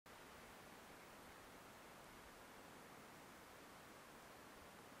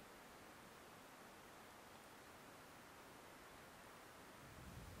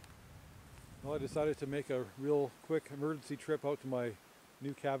Well, I decided to make a real quick emergency trip out to my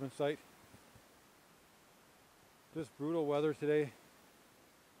new cabin site. Just brutal weather today.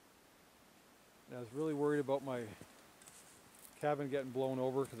 And I was really worried about my cabin getting blown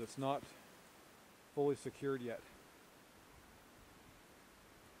over because it's not fully secured yet.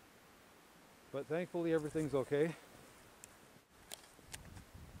 But thankfully everything's okay.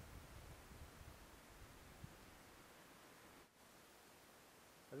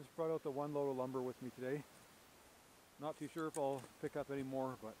 I just brought out the one load of lumber with me today. Not too sure if I'll pick up any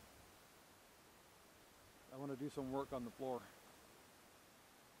more, but I want to do some work on the floor.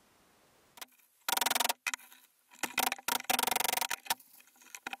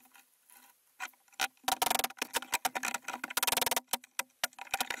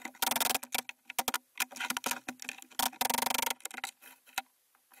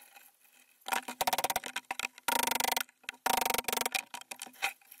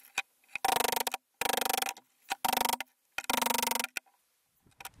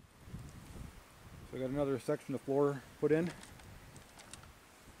 So I got another section of floor put in.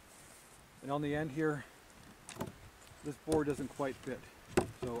 And on the end here, this board doesn't quite fit.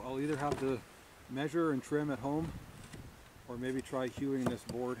 So I'll either have to measure and trim at home, or maybe try hewing this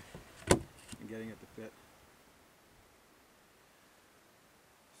board and getting it to fit.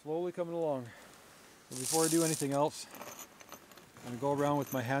 Slowly coming along. So before I do anything else, I'm going to go around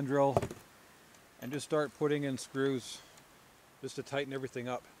with my hand drill and just start putting in screws just to tighten everything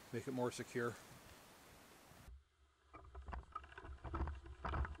up, make it more secure.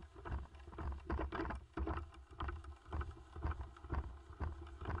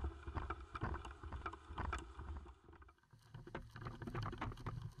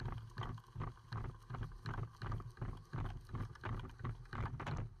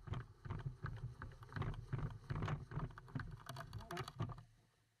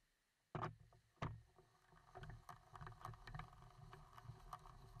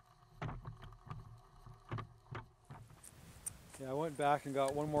 Yeah, I went back and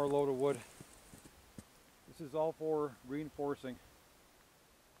got one more load of wood. This is all for reinforcing.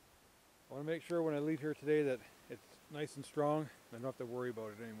 I want to make sure when I leave here today that it's nice and strong and I don't have to worry about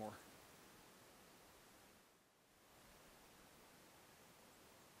it anymore.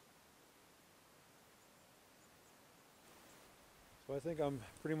 So I think I'm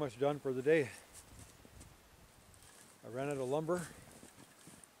pretty much done for the day. I ran out of lumber,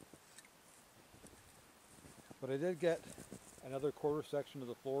 but I did get another quarter section of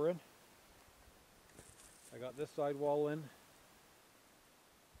the floor in. I got this side wall in,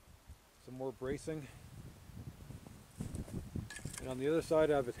 some more bracing, and on the other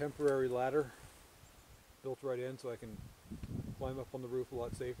side I have a temporary ladder built right in so I can climb up on the roof a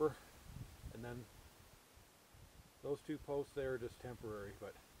lot safer. And then those two posts there are just temporary,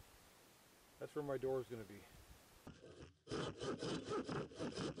 but that's where my door is going to be.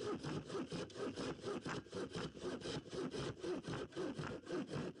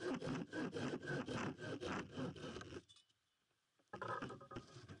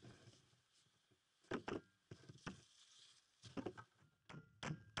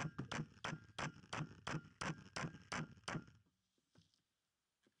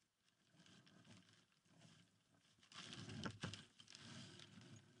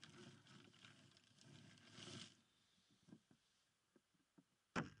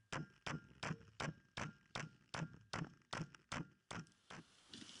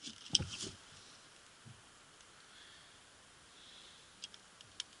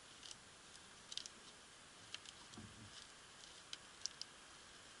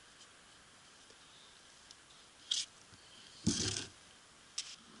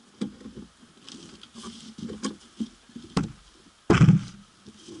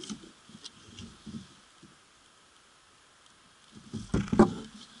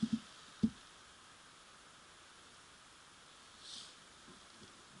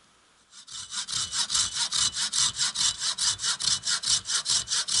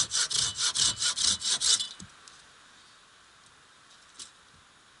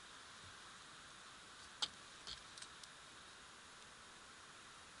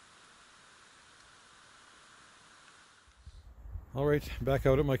 Alright, back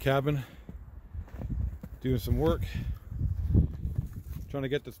out at my cabin, doing some work, trying to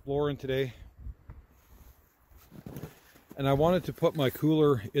get this floor in today. And I wanted to put my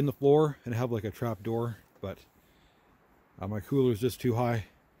cooler in the floor and have like a trap door, but my cooler is just too high.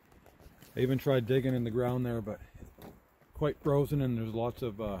 I even tried digging in the ground there, but it's quite frozen and there's lots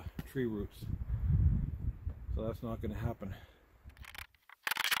of tree roots. So that's not going to happen.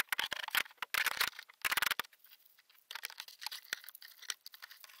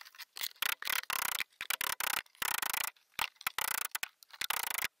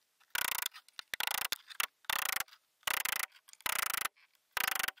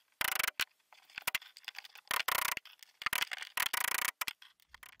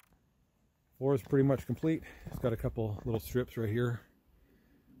 Floor is pretty much complete. It's got a couple little strips right here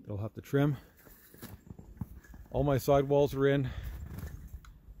that I'll have to trim. All my sidewalls are in.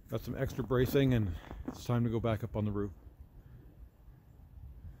 Got some extra bracing, and it's time to go back up on the roof.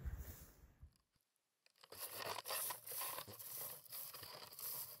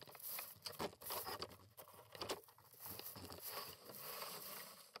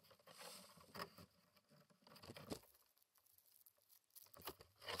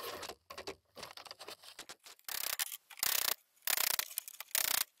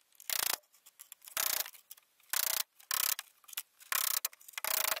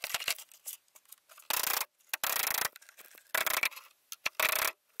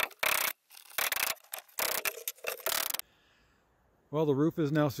 Well, the roof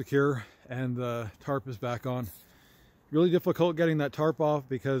is now secure and the tarp is back on. Really difficult getting that tarp off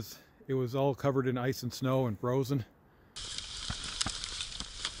because it was all covered in ice and snow and frozen.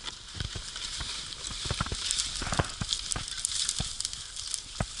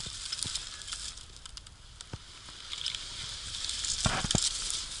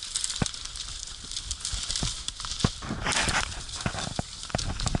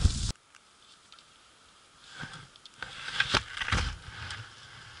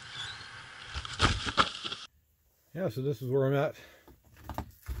 Yeah, so this is where I'm at.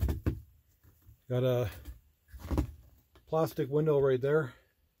 Got a plastic window right there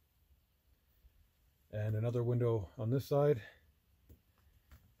and another window on this side,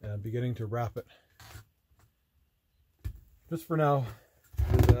 and I'm beginning to wrap it just for now.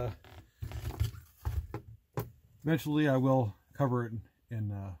 Eventually I will cover it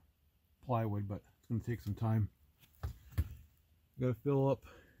in plywood, but it's going to take some time. Got to fill up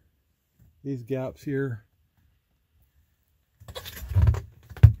these gaps here.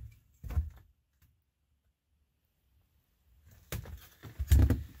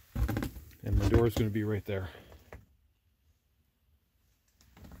 And my door is going to be right there.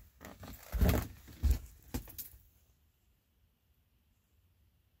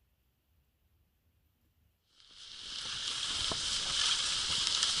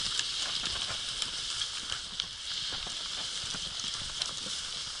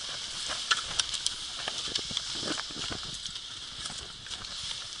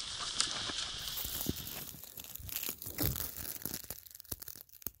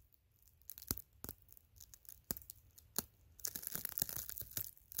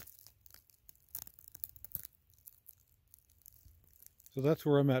 So that's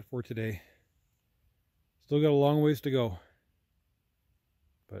where I'm at for today. Still got a long ways to go,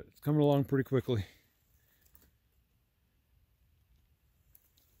 but it's coming along pretty quickly.